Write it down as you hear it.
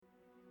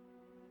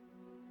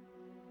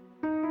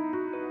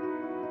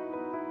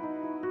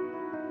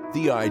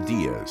the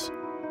ideas,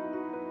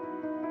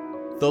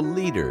 the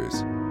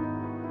leaders,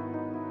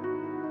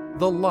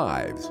 the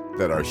lives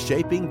that are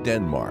shaping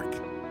Denmark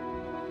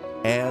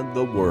and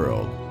the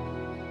world.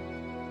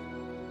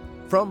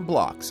 From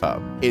Blocks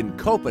Hub in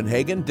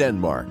Copenhagen,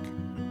 Denmark,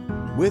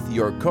 with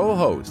your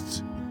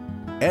co-hosts,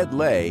 Ed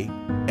Lay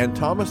and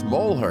Thomas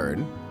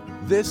Mulhern,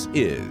 this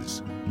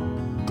is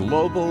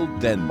Global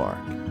Denmark.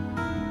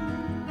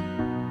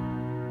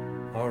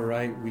 All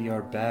right, we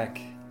are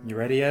back. You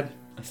ready, Ed?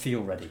 I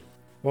feel ready.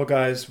 Well,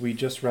 guys, we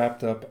just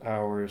wrapped up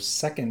our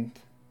second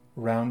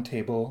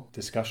roundtable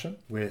discussion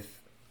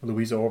with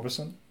Louisa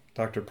Orbison,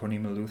 Dr.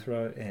 Purnima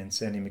Luthra, and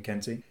Sandy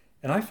McKenzie.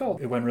 And I felt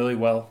it went really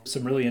well.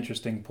 Some really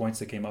interesting points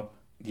that came up.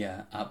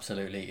 Yeah,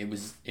 absolutely. It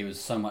was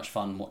so much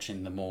fun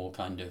watching them all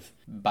kind of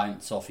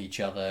bounce off each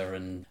other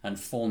and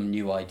form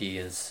new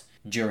ideas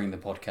during the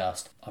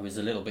podcast. I was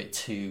a little bit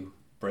too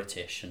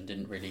British and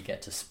didn't really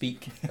get to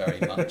speak very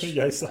much.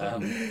 Yes.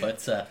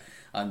 But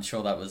I'm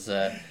sure that was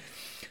a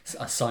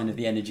sign of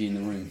the energy in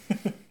the room.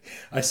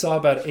 I saw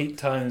about 8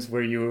 times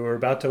where you were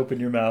about to open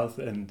your mouth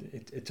and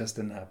it just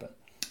didn't happen.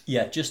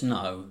 Yeah, just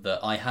know that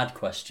I had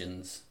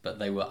questions, but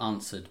they were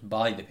answered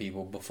by the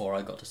people before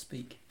I got to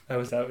speak. Oh,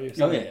 is that what you're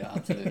saying? Oh, yeah,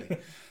 absolutely.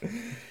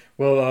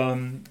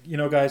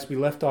 Well, guys, we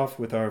left off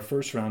with our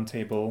first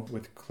roundtable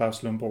with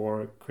Klaus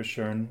Lumborg, Chris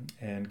Schern,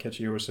 and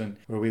Ketchy Iversen,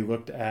 where we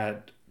looked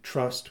at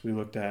trust, we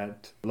looked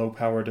at low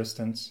power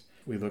distance,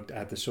 we looked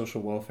at the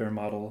social welfare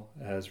model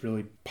as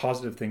really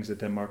positive things that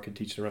Denmark can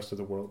teach the rest of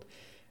the world.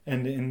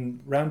 And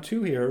in round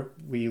 2 here,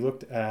 we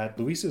looked at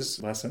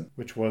Louisa's lesson,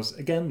 which was,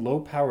 again,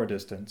 low power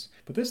distance.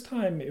 But this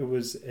time it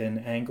was an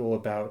angle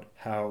about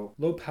how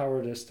low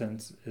power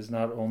distance is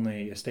not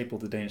only a staple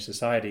of the Danish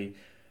society,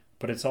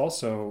 but it's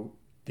also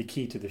the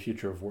key to the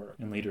future of work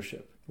and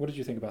leadership. What did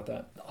you think about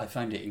that? I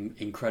found it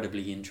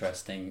incredibly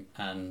interesting,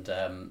 and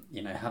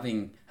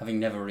having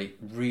never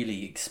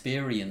really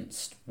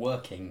experienced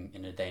working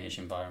in a Danish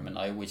environment,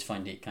 I always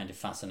find it kind of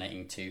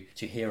fascinating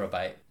to hear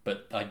about.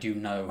 But I do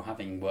know,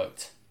 having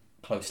worked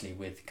closely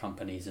with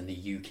companies in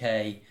the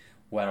UK,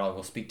 where I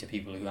will speak to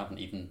people who haven't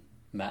even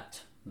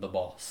met the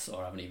boss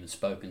or haven't even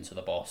spoken to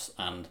the boss,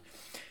 and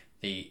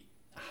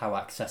how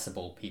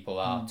accessible people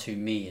are to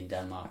me in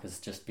Denmark has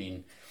just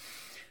been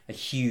a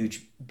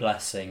huge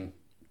blessing,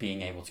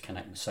 being able to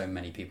connect with so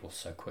many people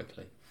so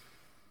quickly.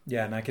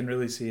 Yeah, and I can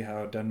really see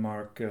how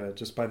Denmark,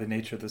 just by the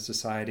nature of the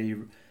society,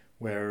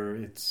 where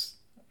it's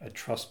a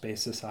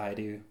trust-based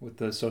society with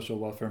the social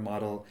welfare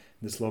model,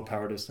 this low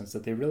power distance,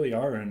 that they really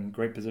are in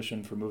great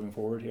position for moving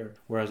forward here.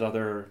 Whereas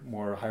other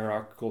more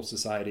hierarchical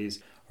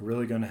societies are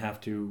really going to have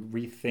to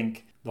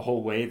rethink the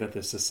whole way that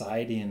the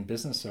society and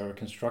business are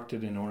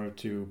constructed in order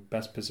to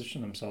best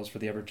position themselves for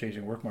the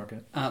ever-changing work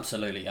market.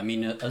 Absolutely. I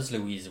mean, as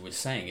Louisa was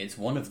saying, it's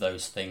one of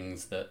those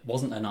things that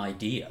wasn't an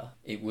idea.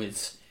 It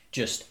was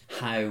just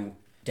how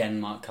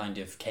Denmark kind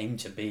of came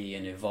to be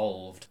and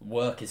evolved.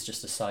 Work is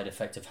just a side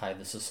effect of how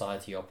the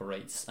society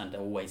operates and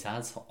always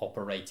has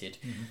operated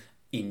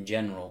in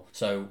general.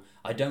 So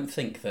I don't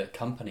think that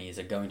companies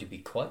are going to be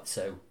quite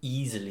so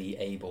easily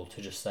able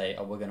to just say,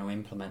 oh, we're going to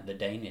implement the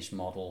Danish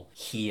model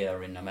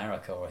here in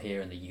America or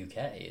here in the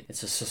UK.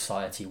 It's a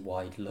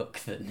society-wide look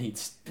that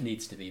needs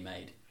to be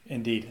made.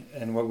 Indeed.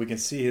 And what we can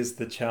see is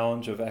the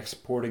challenge of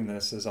exporting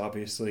this is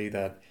obviously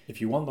that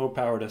if you want low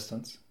power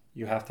distance,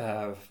 you have to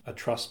have a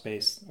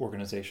trust-based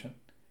organization.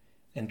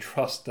 And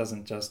trust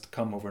doesn't just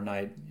come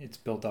overnight. It's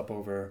built up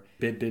over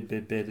bid,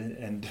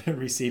 and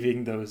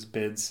receiving those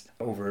bids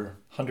over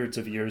hundreds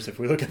of years if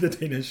we look at the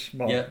Danish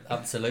model. Yeah,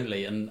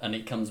 absolutely. And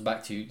it comes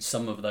back to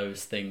some of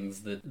those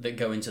things that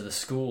go into the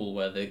school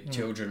where the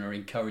children are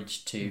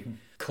encouraged to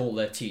call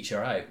their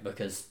teacher out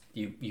because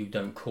you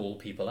don't call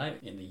people out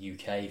in the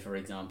UK, for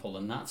example.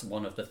 And that's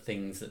one of the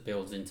things that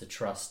builds into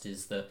trust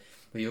is that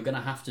you're going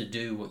to have to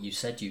do what you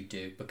said you'd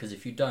do, because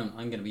if you don't,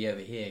 I'm going to be over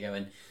here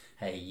going,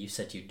 hey, you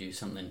said you'd do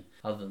something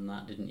other than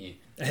that, didn't you?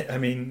 I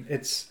mean,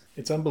 it's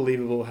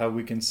unbelievable how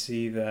we can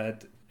see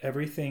that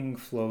everything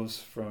flows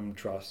from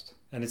trust.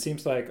 And it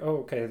seems like, oh,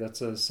 okay,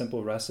 that's a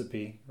simple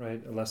recipe,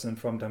 right? A lesson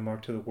from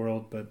Denmark to the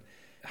world. But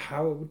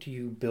how do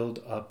you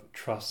build up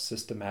trust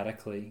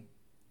systematically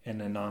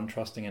in a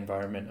non-trusting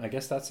environment? I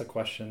guess that's a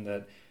question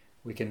that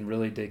we can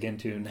really dig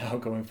into now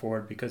going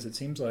forward, because it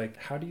seems like,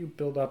 how do you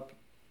build up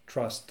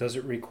trust? Does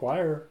it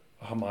require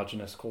a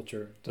homogenous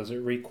culture? Does it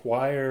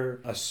require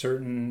a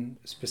certain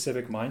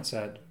specific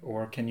mindset,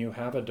 or can you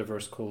have a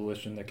diverse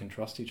coalition that can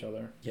trust each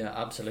other? Yeah,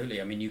 absolutely.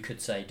 I mean, you could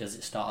say, does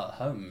it start at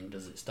home?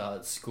 Does it start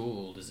at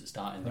school? Does it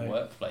start in the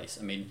workplace?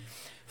 I mean,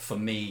 for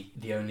me,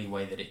 the only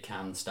way that it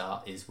can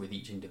start is with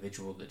each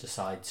individual that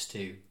decides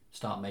to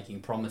start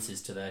making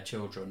promises to their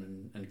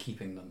children and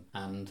keeping them.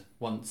 And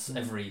once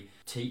every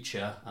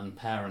teacher and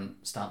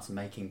parent starts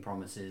making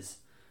promises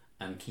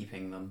and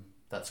keeping them,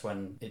 that's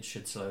when it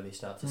should slowly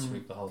start to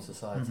sweep the whole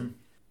society.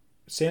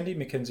 Sandy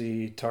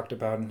McKenzie talked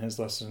about in his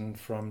lesson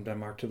From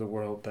Denmark to the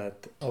World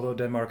that although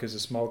Denmark is a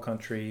small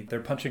country, they're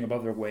punching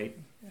above their weight,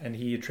 and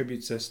he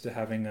attributes this to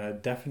having a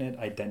definite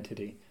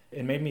identity.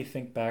 It made me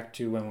think back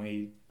to when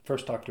we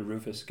first talked to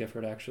Rufus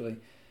Gifford, actually,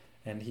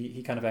 And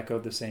he kind of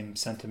echoed the same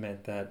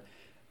sentiment that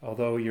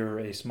although you're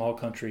a small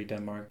country,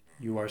 Denmark,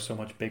 you are so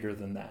much bigger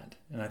than that.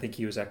 And I think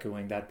he was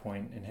echoing that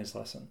point in his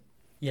lesson.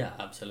 Yeah,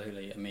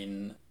 absolutely. I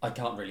mean, I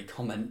can't really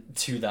comment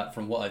to that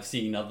from what I've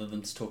seen other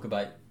than to talk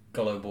about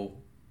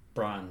global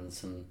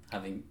brands and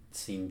having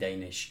seen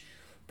Danish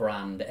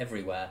brand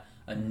everywhere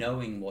and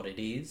knowing what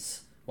it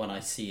is when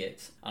I see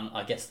it. And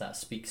I guess that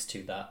speaks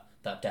to that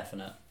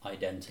definite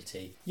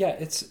identity. Yeah,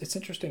 it's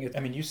interesting. I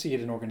mean, you see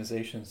it in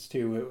organizations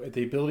too,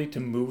 the ability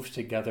to move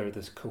together,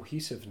 this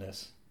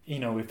cohesiveness. You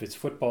know, if it's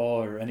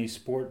football or any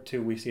sport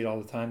too, we see it all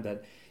the time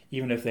that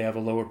even if they have a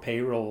lower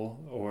payroll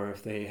or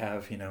if they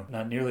have,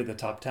 not nearly the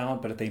top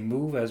talent, but if they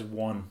move as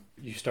one,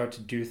 you start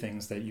to do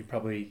things that you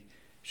probably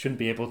shouldn't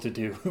be able to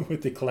do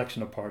with the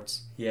collection of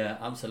parts. Yeah,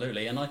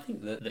 absolutely. And I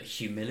think that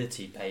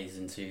humility pays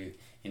into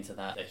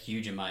that a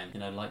huge amount.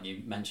 Like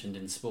you mentioned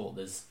in sport,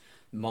 there's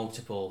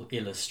multiple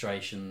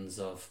illustrations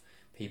of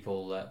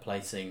people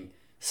placing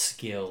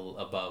skill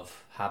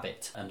above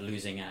habit and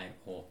losing out,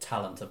 or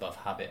talent above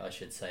habit, I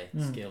should say.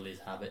 Skill is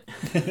habit.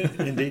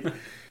 Indeed.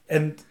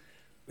 And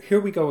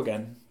here we go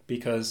again,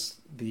 because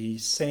the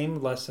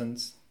same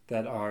lessons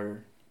that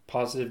are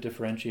positive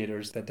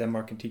differentiators that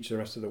Denmark can teach the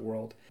rest of the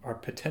world are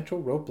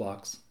potential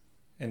roadblocks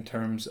in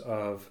terms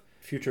of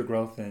future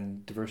growth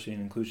and diversity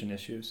and inclusion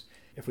issues.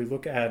 If we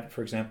look at,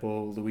 for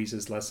example,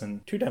 Louise's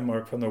lesson to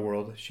Denmark from the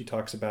world, she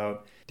talks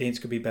about Danes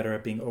could be better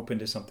at being open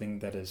to something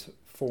that is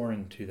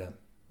foreign to them,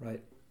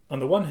 right? On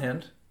the one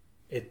hand,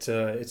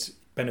 it's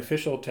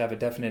beneficial to have a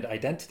definite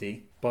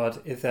identity,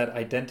 but if that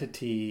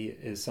identity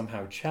is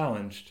somehow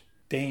challenged,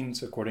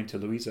 Danes, according to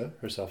Louisa,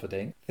 herself a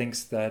Dane,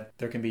 thinks that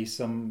there can be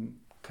some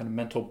kind of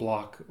mental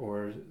block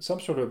or some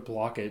sort of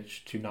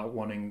blockage to not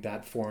wanting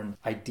that foreign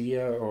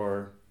idea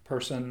or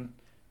person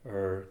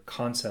or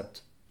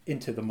concept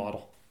into the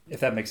model, if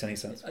that makes any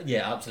sense.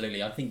 Yeah,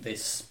 absolutely. I think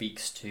this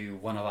speaks to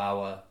one of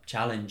our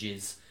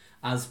challenges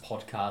as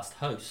podcast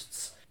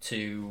hosts,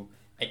 to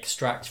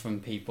extract from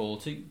people,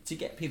 to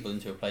get people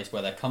into a place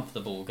where they're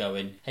comfortable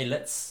going, hey,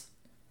 let's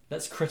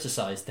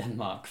criticize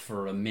Denmark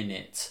for a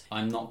minute.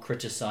 I'm not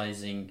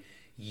criticizing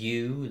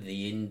you,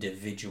 the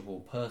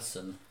individual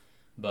person,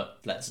 but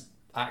let's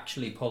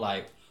actually pull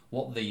out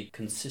what the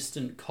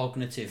consistent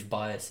cognitive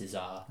biases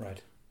are,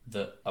 right,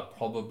 that are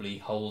probably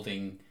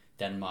holding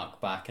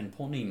Denmark back. And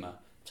Purnima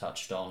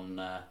touched on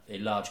a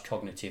large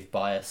cognitive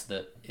bias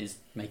that is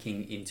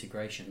making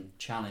integration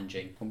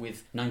challenging. And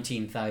with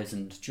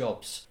 19,000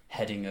 jobs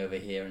heading over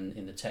here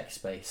in the tech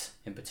space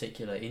in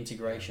particular,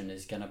 integration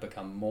is going to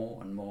become more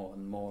and more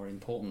and more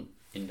important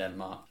in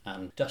Denmark.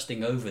 And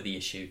dusting over the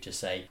issue to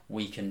say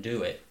we can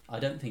do it, I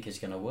don't think is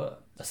going to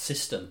work. A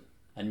system,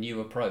 a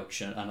new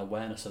approach and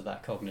awareness of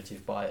that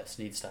cognitive bias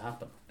needs to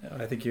happen.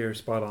 I think you're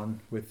spot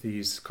on with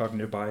these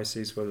cognitive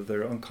biases, whether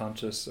they're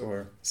unconscious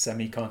or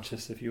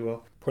semi-conscious, if you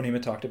will.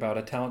 Purnima talked about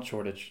a talent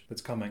shortage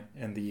that's coming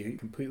and the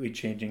completely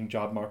changing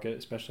job market,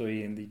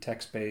 especially in the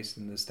tech space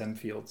and the STEM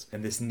fields,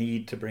 and this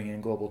need to bring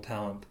in global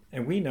talent.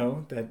 And we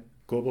know that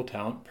global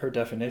talent, per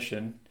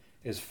definition,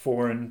 is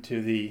foreign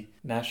to the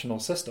national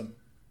system,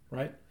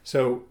 right?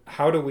 So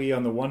how do we,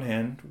 on the one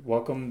hand,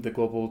 welcome the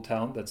global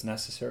talent that's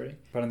necessary,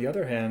 but on the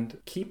other hand,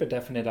 keep a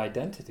definite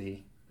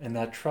identity and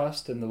that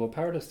trust and the low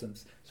power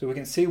distance? So we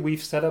can see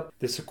we've set up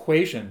this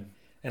equation.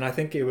 And I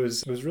think it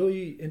was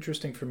really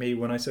interesting for me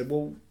when I said,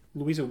 well,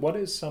 Louisa, what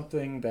is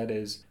something that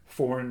is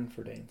foreign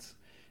for Danes?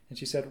 And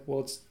she said, well,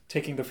 it's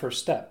taking the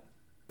first step.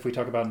 If we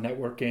talk about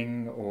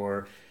networking,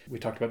 or we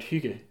talked about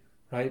hygge,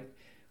 right?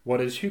 What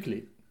is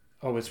hyggelig?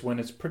 Oh, it's when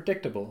it's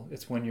predictable.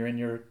 It's when you're in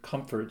your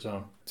comfort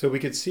zone. So we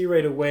could see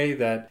right away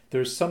that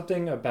there's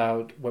something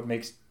about what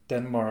makes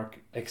Denmark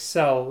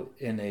excel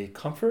in a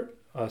comfort,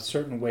 a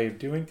certain way of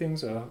doing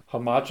things, a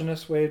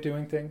homogenous way of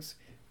doing things.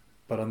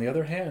 But on the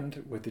other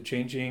hand, with the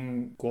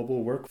changing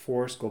global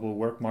workforce, global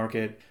work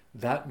market,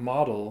 that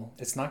model,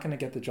 it's not going to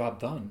get the job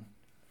done.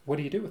 What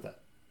do you do with that?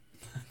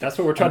 That's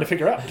what we're trying to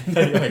figure out.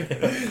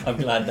 I'm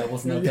glad that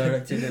wasn't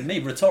directed at me.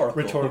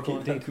 Rhetorical.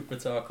 Indeed.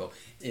 Rhetorical.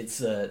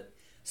 It's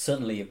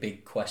certainly a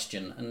big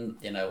question.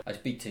 And, I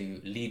speak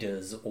to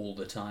leaders all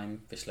the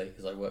time, obviously,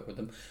 because I work with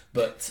them.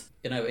 But,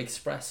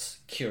 express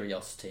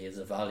curiosity as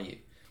a value.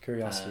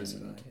 Curiosity is a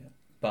value, yeah.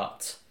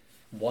 But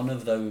one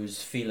of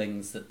those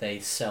feelings that they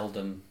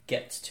seldom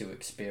get to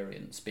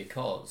experience,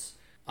 because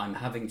I'm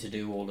having to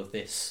do all of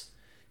this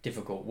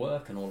difficult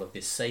work and all of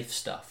this safe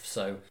stuff,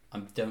 so I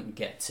don't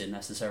get to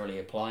necessarily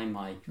apply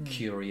my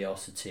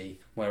curiosity.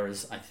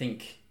 Whereas I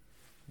think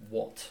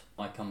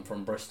I come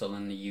from Bristol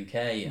in the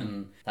UK,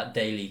 and that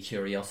daily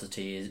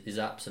curiosity is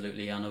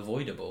absolutely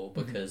unavoidable,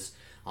 because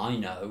I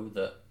know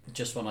that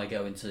just when I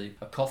go into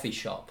a coffee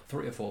shop,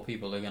 3 or 4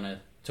 people are going to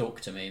talk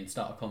to me and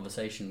start a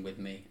conversation with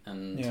me,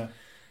 and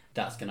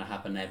that's going to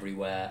happen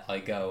everywhere I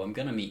go. I'm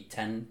going to meet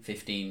 10,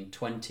 15,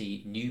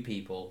 20 new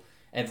people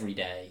every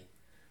day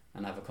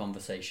and have a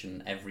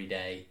conversation every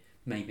day,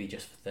 maybe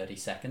just for 30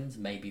 seconds,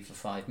 maybe for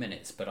 5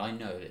 minutes, but I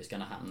know that it's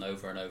going to happen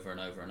over and over and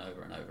over and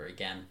over and over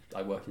again.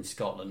 I work in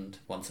Scotland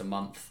once a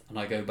month, and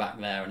I go back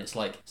there and it's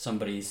like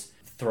somebody's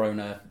thrown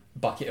a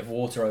bucket of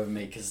water over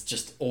me because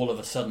just all of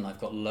a sudden I've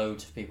got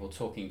loads of people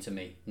talking to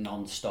me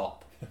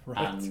non-stop.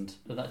 Right. And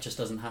that just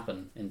doesn't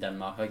happen in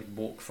Denmark. I could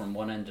walk from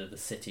one end of the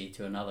city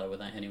to another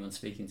without anyone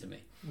speaking to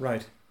me.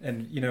 Right.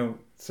 And, you know,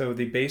 so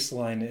the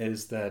baseline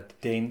is that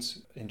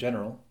Danes in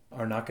general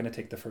are not going to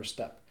take the first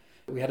step.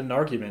 We had an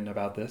argument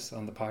about this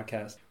on the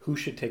podcast. Who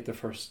should take the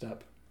first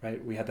step?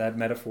 Right? We had that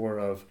metaphor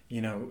of,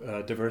 you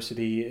know,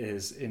 diversity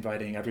is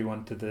inviting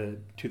everyone to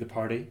the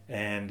party,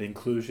 and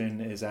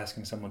inclusion is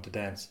asking someone to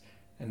dance.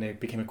 And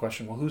it became a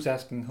question, well, who's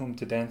asking whom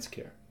to dance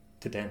here?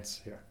 To dance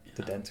here.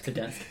 To dance. To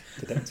dance.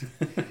 To dance.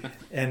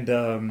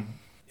 And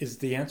is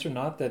the answer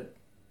not that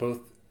both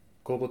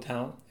global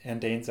talent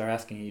and Danes are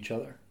asking each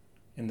other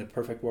in the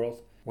perfect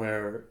world,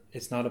 where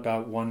it's not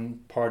about one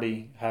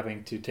party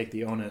having to take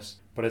the onus,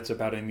 but it's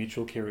about a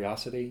mutual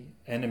curiosity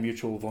and a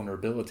mutual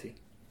vulnerability?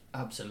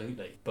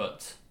 Absolutely.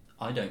 But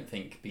I don't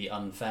think be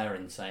unfair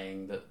in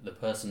saying that the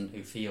person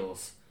who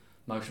feels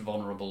most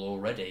vulnerable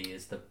already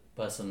is the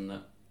person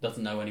that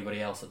doesn't know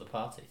anybody else at the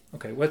party.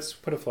 Okay, let's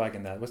put a flag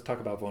in that. Let's talk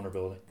about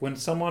vulnerability. When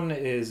someone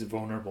is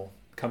vulnerable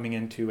coming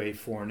into a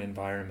foreign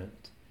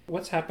environment,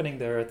 what's happening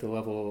there at the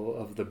level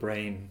of the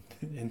brain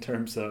in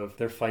terms of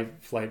their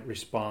fight-flight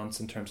response,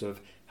 in terms of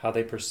how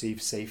they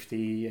perceive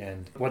safety,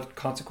 and what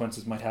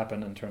consequences might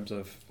happen in terms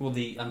of... Well,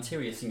 the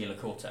anterior cingulate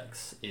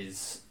cortex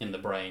in the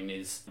brain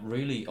is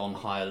really on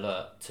high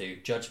alert to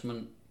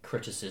judgment,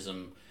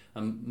 criticism,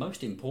 and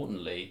most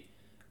importantly,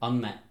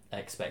 unmet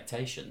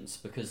expectations,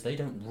 because they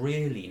don't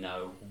really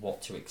know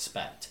what to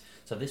expect.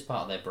 So this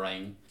part of their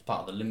brain,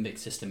 part of the limbic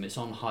system, it's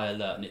on high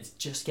alert and it's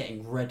just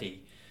getting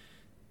ready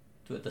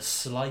to, at the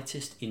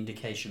slightest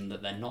indication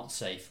that they're not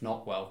safe,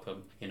 not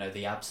welcome. You know,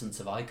 the absence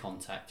of eye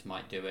contact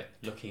might do it,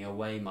 looking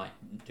away might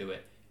do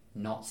it,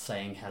 not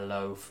saying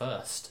hello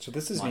first. So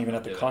this isn't even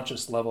at the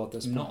conscious level at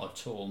this point? Not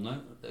at all, no.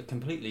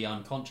 Completely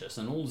unconscious,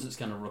 and all it's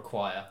going to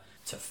require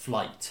to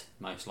flight,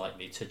 most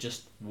likely, to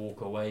just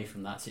walk away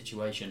from that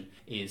situation,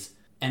 is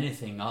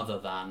anything other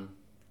than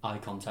eye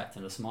contact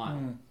and a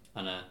smile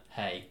and a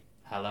hey,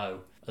 hello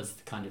as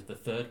kind of the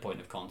third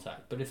point of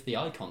contact. But if the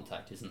eye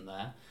contact isn't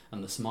there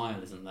and the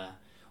smile isn't there,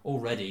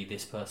 already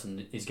this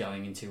person is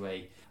going into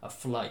a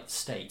flight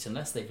state,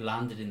 unless they've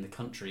landed in the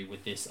country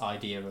with this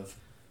idea of,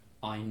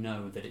 I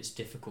know that it's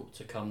difficult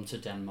to come to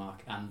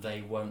Denmark and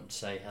they won't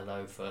say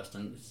hello first.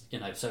 And, you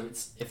know, so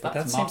it's, if that's But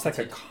that seems like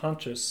a marketed...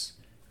 conscious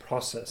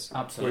process.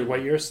 Absolutely. Where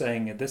what you're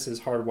saying, this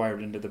is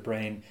hardwired into the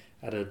brain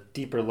at a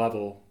deeper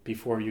level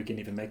before you can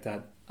even make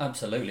that.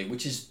 Absolutely,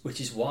 which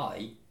is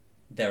why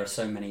there are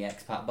so many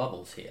expat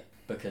bubbles here,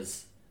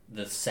 because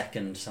the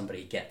second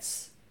somebody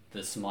gets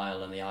the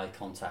smile and the eye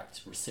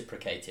contact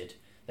reciprocated,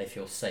 they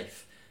feel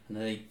safe and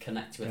they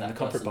connect with that the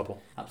comfort person.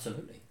 bubble.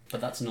 Absolutely, but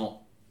that's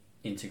not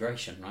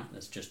integration, right?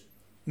 That's just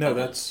no,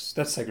 bubbles.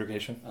 that's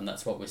segregation, and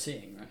that's what we're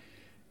seeing, right?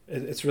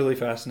 It's really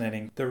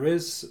fascinating. There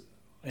is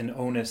an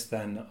onus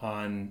then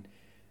on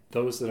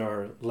those that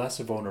are less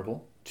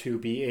vulnerable to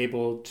be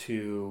able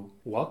to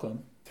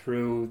welcome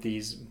through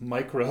these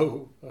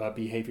micro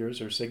behaviors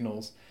or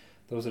signals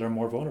those that are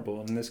more vulnerable.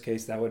 In this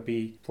case, that would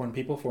be foreign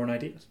people, foreign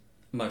ideas.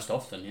 Most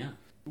often, yeah.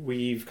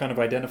 We've kind of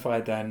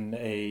identified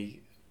then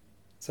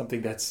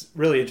something that's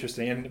really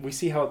interesting, and we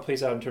see how it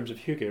plays out in terms of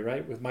hygge,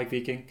 right? With Mike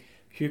Viking,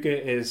 hygge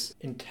is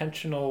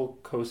intentional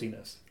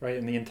coziness, right?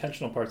 And the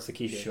intentional part's the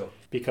key here. Sure.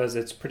 Because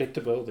it's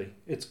predictability,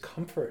 it's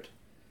comfort,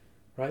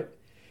 right?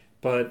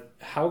 But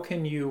how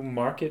can you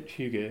market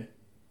hygge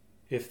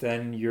if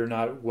then you're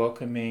not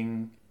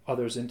welcoming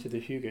others into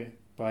the hygge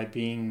by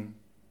being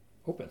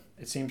open?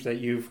 It seems that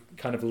you've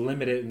kind of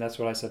limited, and that's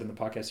what I said in the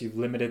podcast, you've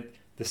limited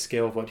the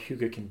scale of what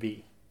hygge can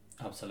be.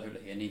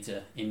 Absolutely. It needs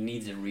a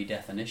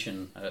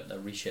redefinition, a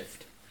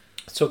reshift.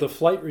 So the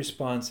flight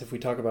response, if we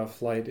talk about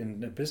flight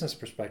in a business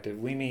perspective,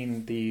 we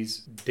mean these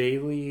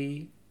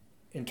daily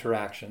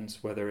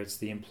interactions, whether it's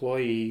the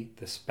employee,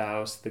 the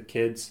spouse, the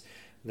kids,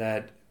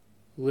 that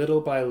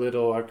little by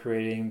little are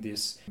creating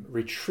this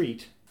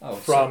retreat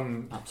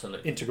from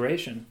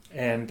integration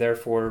and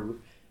therefore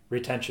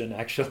retention,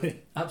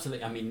 actually.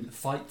 Absolutely. I mean,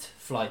 fight,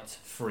 flight,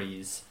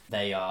 freeze,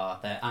 they're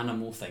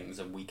animal things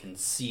and we can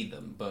see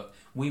them, but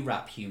we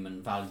wrap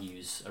human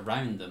values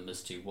around them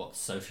as to what's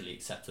socially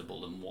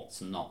acceptable and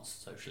what's not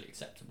socially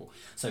acceptable.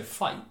 So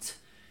fight,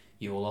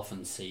 you will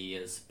often see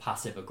as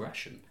passive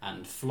aggression,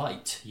 and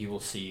flight you will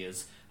see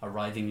as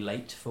arriving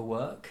late for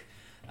work,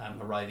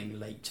 arriving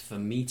late for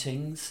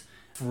meetings.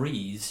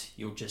 Freeze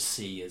you'll just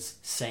see as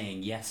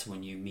saying yes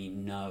when you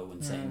mean no,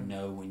 and saying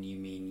no when you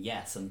mean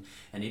yes, and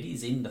it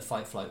is in the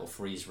fight, flight or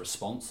freeze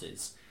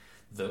responses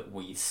that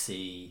we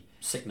see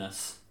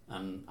sickness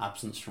and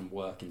absence from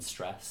work and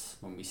stress,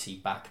 when we see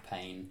back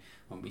pain,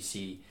 when we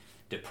see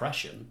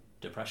depression.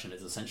 Depression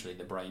is essentially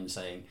the brain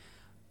saying,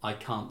 I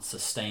can't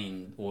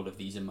sustain all of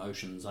these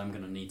emotions, I'm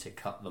going to need to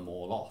cut them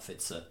all off.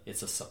 It's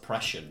a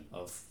suppression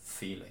of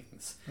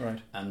feelings.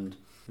 Right. And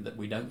that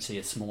we don't see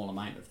a small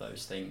amount of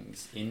those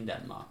things in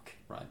Denmark,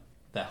 right?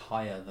 They're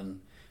higher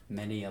than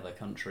many other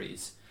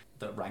countries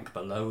that rank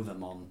below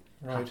them on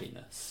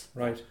happiness.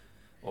 Right.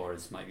 Or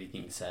as Mike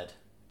Viking said,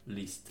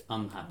 least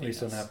unhappy.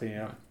 Least unhappy,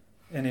 yeah.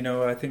 And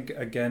I think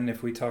again,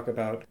 if we talk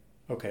about,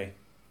 okay,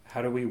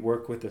 how do we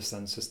work with this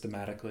then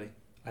systematically?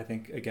 I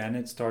think again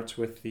it starts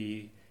with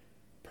the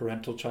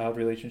parental-child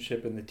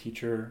relationship and the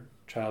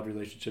teacher-child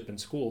relationship in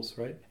schools,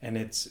 right?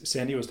 And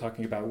Sandy was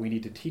talking about, we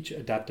need to teach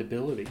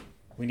adaptability,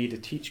 we need to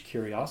teach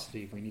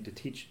curiosity, we need to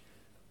teach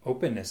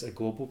openness, a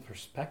global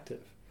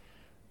perspective,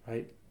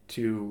 right?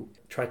 To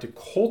try to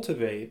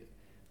cultivate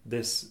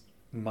this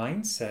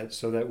mindset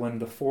so that when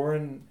the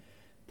foreign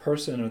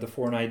person or the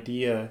foreign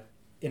idea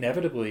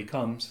inevitably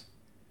comes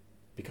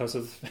because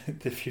of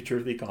the future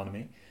of the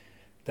economy,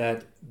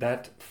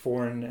 that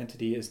foreign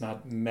entity is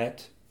not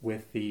met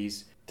with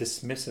these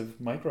dismissive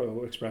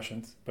micro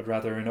expressions, but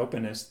rather an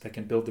openness that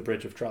can build the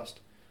bridge of trust.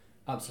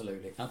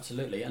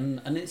 Absolutely.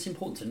 And it's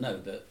important to know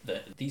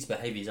that these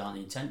behaviours aren't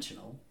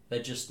intentional.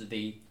 They're just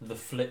the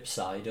flip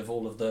side of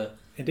all of the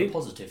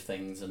positive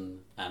things,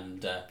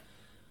 and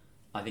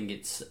I think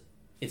it's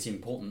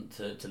important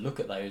to look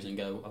at those and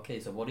go, okay,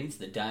 so what is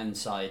the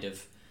downside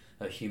of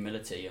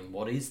humility, and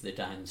what is the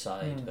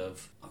downside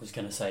of, I was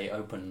going to say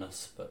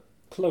openness, but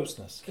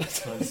closeness. It's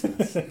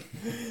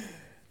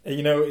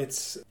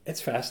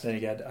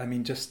fascinating, Ed. I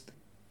mean, just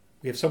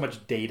we have so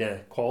much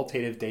data,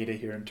 qualitative data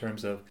here, in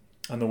terms of,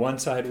 on the one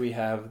side we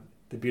have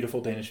the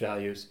beautiful Danish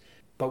values,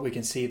 but we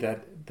can see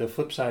that the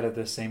flip side of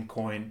the same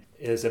coin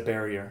is a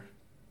barrier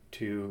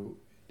to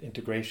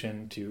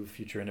integration, to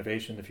future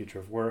innovation, the future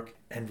of work.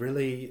 And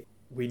really,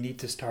 we need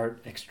to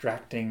start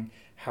extracting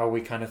how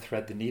we kind of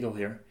thread the needle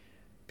here,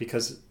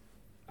 because,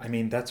 I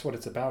mean, that's what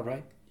it's about,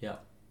 right? Yeah,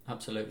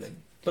 absolutely.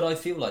 But I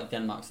feel like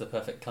Denmark's the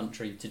perfect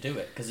country to do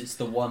it, because it's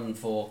the one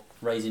for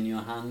raising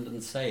your hand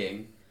and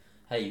saying,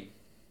 hey,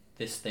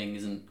 this thing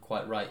isn't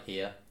quite right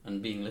here,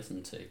 and being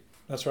listened to.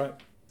 That's right.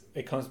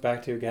 It comes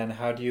back to, again,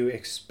 how do you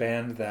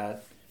expand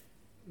that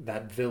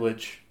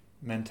village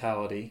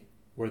mentality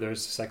where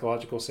there's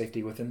psychological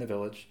safety within the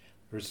village,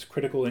 there's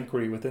critical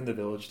inquiry within the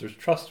village, there's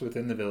trust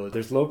within the village,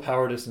 there's low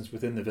power distance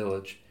within the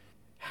village.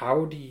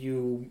 How do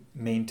you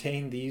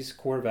maintain these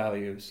core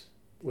values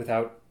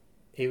without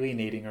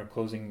alienating or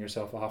closing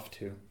yourself off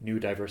to new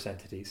diverse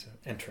entities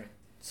entering?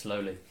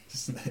 Slowly.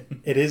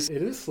 It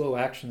is slow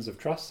actions of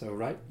trust, though,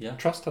 right? Yeah.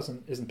 Trust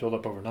isn't built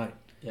up overnight.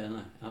 Yeah,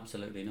 no,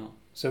 absolutely not.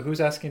 So who's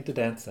asking to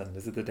dance then?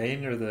 Is it the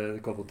Dane or the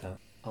Global Town?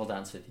 I'll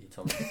dance with you,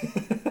 Tom.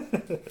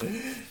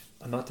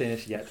 I'm not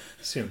Danish yet.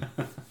 Soon.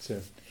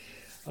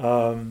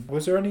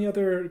 Was there any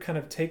other kind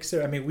of takes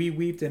there? I mean, we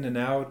weaved in and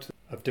out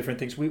of different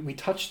things. We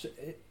touched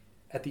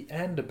at the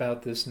end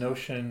about this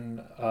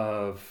notion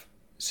of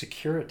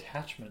secure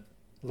attachment.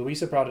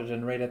 Louisa brought it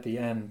in right at the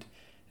end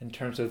in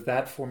terms of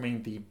that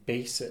forming the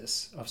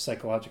basis of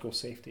psychological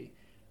safety.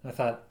 And I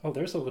thought,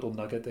 there's a little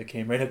nugget that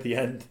came right at the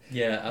end.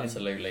 Yeah,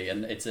 absolutely.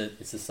 And it's a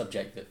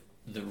subject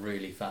that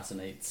really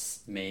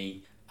fascinates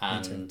me.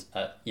 And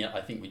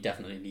I think we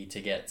definitely need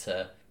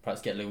to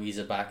perhaps get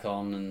Louisa back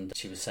on. And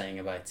she was saying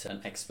about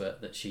an expert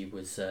that she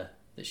was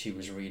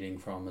reading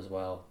from as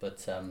well.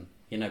 But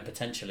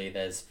potentially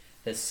there's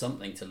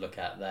something to look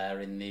at there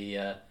in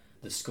the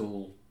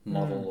school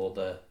model or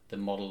the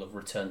model of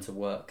return to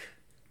work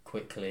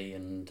quickly,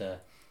 and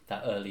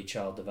that early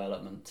child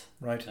development.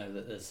 Right.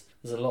 That there's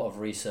a lot of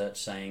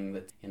research saying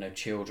that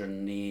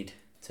children need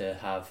to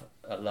have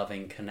a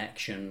loving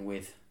connection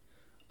with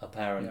a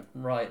parent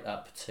right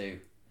up to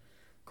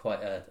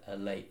quite a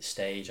late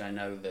stage. I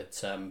know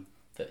that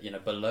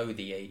below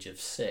the age of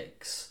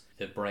 6,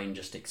 the brain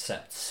just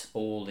accepts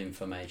all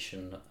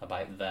information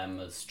about them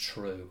as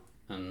true,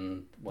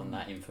 and when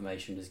that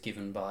information is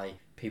given by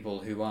people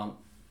who aren't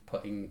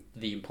putting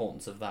the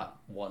importance of that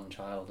one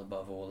child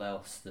above all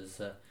else,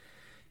 there's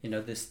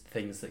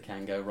things that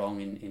can go wrong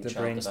in the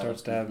child brain development.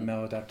 starts to have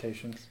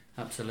maladaptations.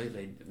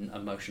 Absolutely,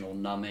 emotional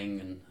numbing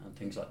and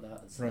things like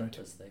that as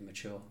they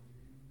mature.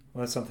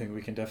 Well, that's something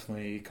we can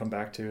definitely come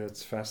back to.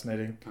 It's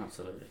fascinating.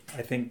 Absolutely.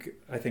 I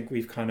think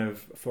we've kind of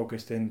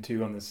focused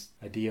into on this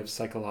idea of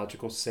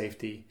psychological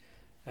safety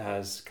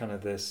as kind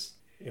of this.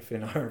 If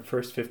in our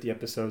first 50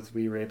 episodes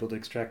we were able to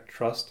extract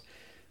trust,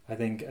 I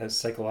think as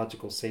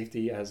psychological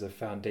safety as a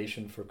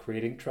foundation for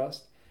creating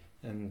trust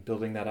and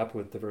building that up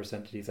with diverse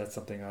entities, that's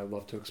something I'd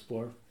love to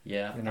explore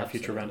in our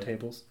future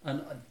roundtables.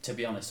 And to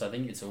be honest, I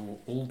think it's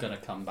all going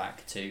to come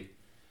back to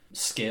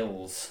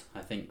skills. I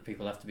think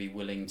people have to be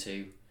willing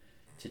to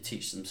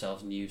teach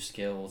themselves new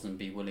skills and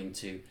be willing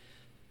to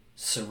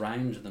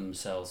surround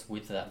themselves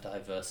with that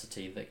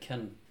diversity that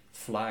can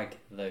flag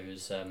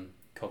those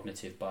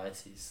cognitive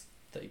biases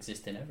that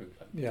exist in every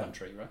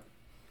country, right?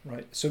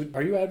 Right. So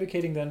are you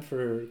advocating then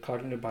for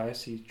cognitive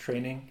bias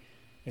training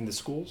in the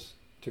schools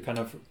to kind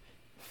of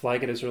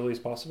flag it as early as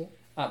possible?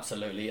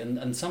 Absolutely.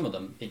 And some of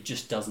them, it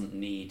just doesn't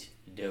need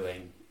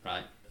doing,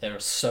 right? There are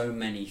so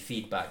many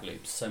feedback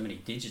loops, so many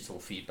digital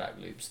feedback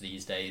loops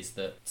these days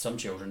that some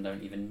children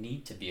don't even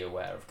need to be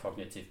aware of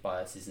cognitive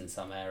biases in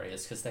some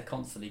areas because they're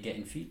constantly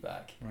getting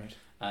feedback. Right.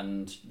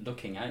 And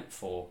looking out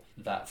for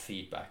that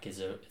feedback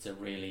is a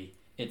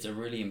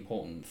really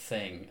important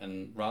thing.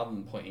 And rather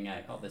than pointing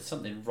out, there's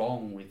something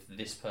wrong with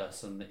this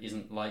person that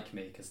isn't like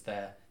me because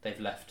they've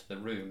left the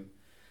room,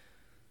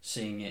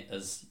 seeing it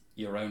as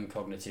your own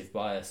cognitive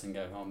bias and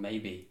going, oh,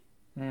 maybe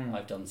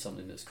I've done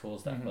something that's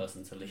caused that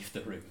person to leave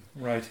the room.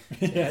 Right.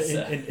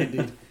 Yeah,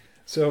 indeed.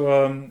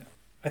 So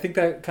I think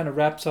that kind of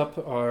wraps up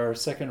our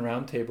second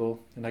roundtable,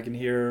 and I can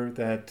hear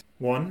that,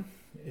 one,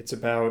 it's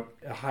about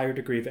a higher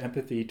degree of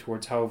empathy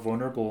towards how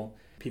vulnerable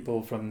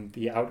people from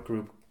the out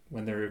group,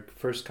 when they're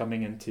first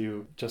coming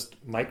into just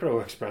micro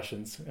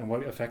expressions and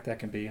what effect that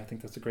can be. I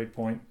think that's a great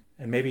point.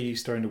 And maybe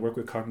starting to work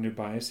with cognitive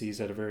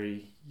biases at a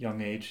very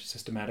young age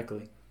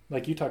systematically.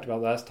 Like you talked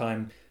about last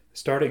time,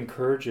 start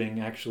encouraging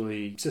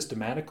actually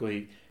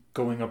systematically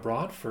going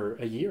abroad for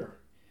a year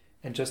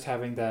and just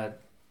having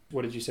that,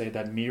 what did you say,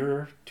 that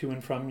mirror to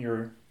and from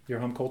your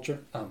home culture?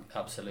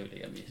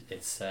 Absolutely. I mean,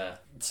 it's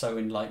so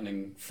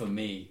enlightening for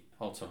me.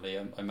 Ultimately,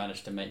 I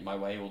managed to make my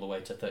way all the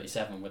way to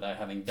 37 without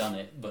having done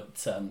it.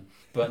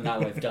 But now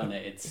I've done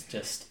it, it's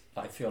just,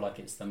 I feel like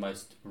it's the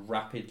most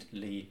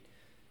rapidly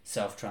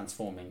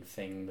self-transforming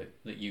thing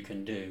that you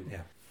can do.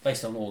 Yeah.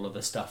 Based on all of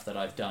the stuff that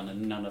I've done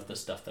and none of the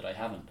stuff that I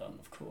haven't done,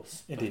 of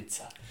course. Indeed.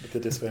 With the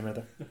disclaimer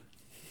there.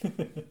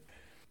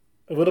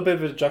 A little bit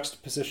of a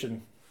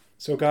juxtaposition.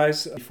 So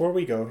guys, before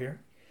we go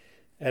here,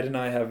 Ed and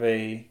I have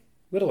a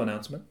little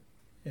announcement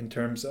in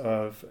terms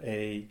of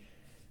a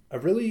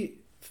really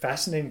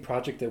fascinating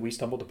project that we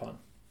stumbled upon.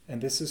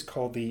 And this is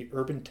called the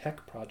Urban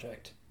Tech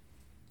Project.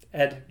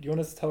 Ed, do you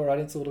want to tell our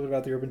audience a little bit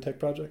about the Urban Tech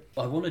Project?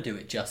 I want to do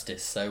it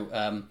justice. So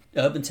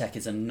Urban Tech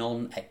is a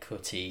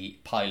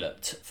non-equity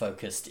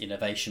pilot-focused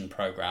innovation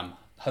program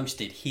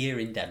hosted here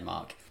in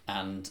Denmark.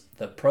 And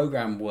the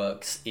program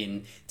works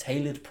in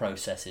tailored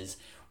processes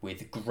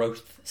with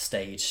growth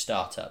stage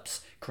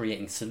startups,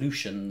 creating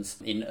solutions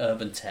in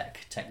urban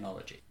tech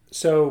technology.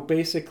 So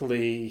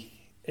basically,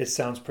 it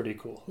sounds pretty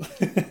cool.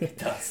 It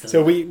does.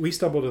 So we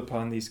stumbled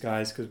upon these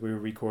guys because we were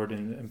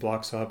recording in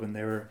Blocks Hub, and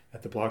they were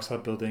at the Blocks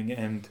Hub building,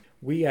 and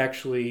we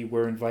actually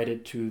were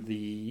invited to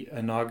the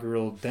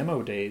inaugural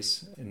demo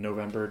days in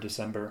November,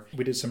 December.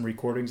 We did some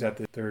recordings at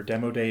their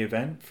demo day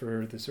event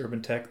for this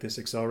Urban Tech, this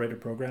accelerator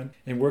program,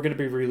 and we're going to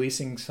be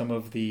releasing some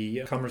of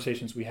the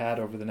conversations we had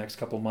over the next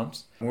couple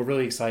months. And we're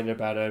really excited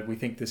about it. We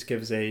think this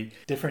gives a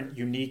different,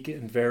 unique,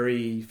 and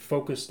very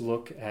focused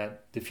look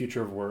at the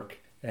future of work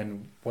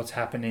and what's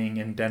happening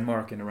in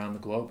Denmark and around the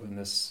globe in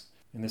this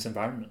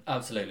environment.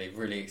 Absolutely,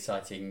 really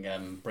exciting.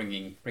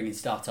 Bringing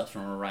startups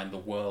from around the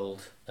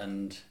world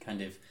and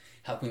kind of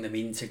helping them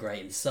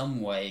integrate in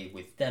some way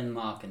with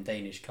Denmark and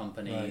Danish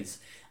companies,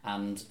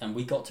 right. and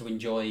we got to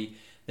enjoy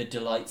the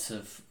delights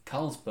of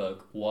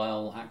Carlsberg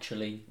while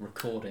actually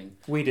recording.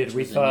 We did.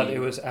 We thought it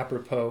was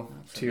apropos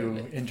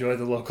to enjoy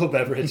the local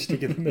beverage to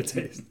give them a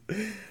taste.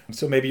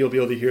 So maybe you'll be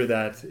able to hear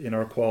that in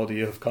our quality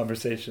of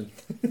conversation.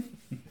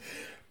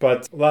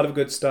 But a lot of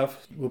good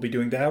stuff. We'll be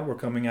doing that. We're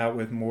coming out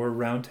with more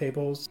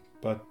roundtables.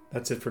 But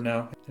that's it for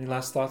now. Any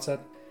last thoughts, Ed?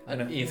 I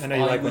know you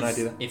like when I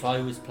do that. If I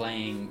was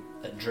playing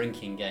a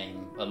drinking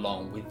game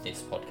along with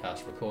this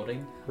podcast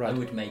recording, right. I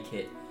would make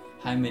it,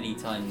 how many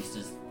times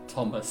does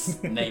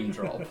Thomas name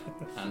drop?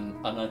 And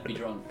I'd be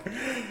drunk.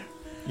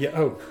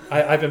 Yeah,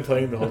 I've been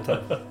playing the whole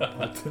time.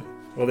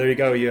 Well, there you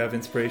go. You have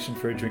inspiration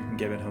for a drinking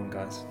game at home,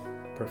 guys.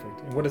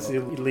 Perfect. And what is the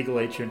legal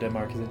age here in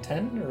Denmark? Is it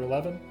 10 or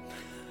 11?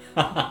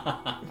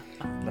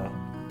 No.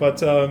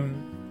 But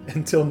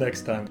until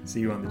next time, see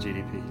you on the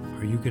GDP.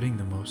 Are you getting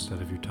the most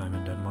out of your time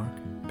in Denmark?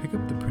 Pick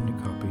up the printed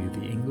copy of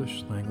the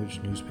English language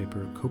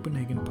newspaper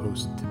Copenhagen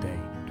Post today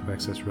to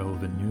access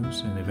relevant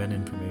news and event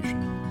information,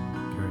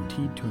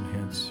 guaranteed to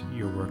enhance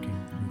your working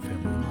and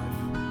family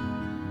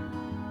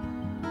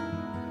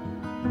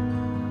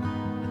life.